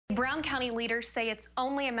Brown County leaders say it's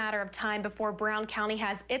only a matter of time before Brown County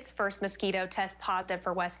has its first mosquito test positive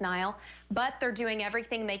for West Nile, but they're doing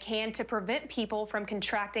everything they can to prevent people from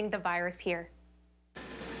contracting the virus here.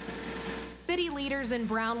 City leaders in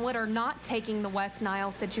Brownwood are not taking the West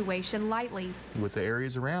Nile situation lightly. With the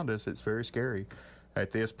areas around us, it's very scary.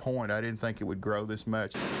 At this point, I didn't think it would grow this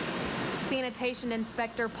much. Sanitation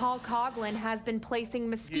Inspector Paul Coughlin has been placing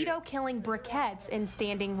mosquito-killing briquettes in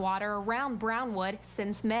standing water around Brownwood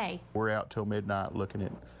since May. We're out till midnight looking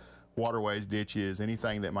at waterways, ditches,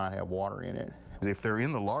 anything that might have water in it. If they're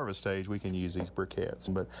in the larva stage, we can use these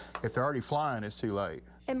briquettes, but if they're already flying, it's too late.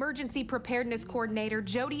 Emergency Preparedness Coordinator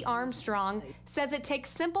Jody Armstrong says it takes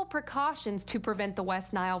simple precautions to prevent the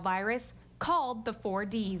West Nile virus, called the 4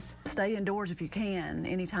 Ds. Stay indoors if you can,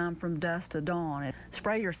 anytime from dusk to dawn.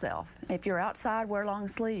 Spray yourself. If you're outside, wear long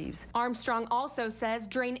sleeves. Armstrong also says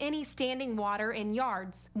drain any standing water in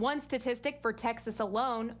yards. One statistic for Texas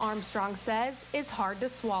alone, Armstrong says, is hard to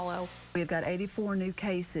swallow. We've got 84 new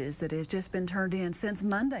cases that have just been turned in since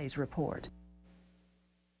Monday's report.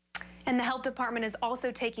 And the health department is also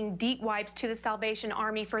taking DEET wipes to the Salvation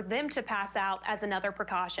Army for them to pass out as another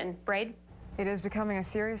precaution. Braid? It is becoming a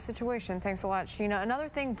serious situation. Thanks a lot, Sheena. Another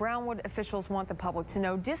thing Brownwood officials want the public to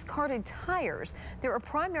know, discarded tires. They're a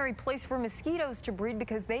primary place for mosquitoes to breed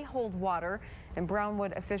because they hold water. And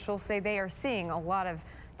Brownwood officials say they are seeing a lot of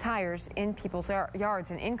tires in people's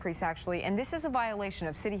yards, an increase actually. And this is a violation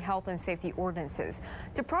of city health and safety ordinances.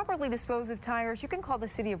 To properly dispose of tires, you can call the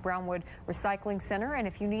City of Brownwood Recycling Center. And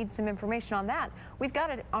if you need some information on that, we've got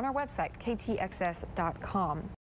it on our website, ktxs.com.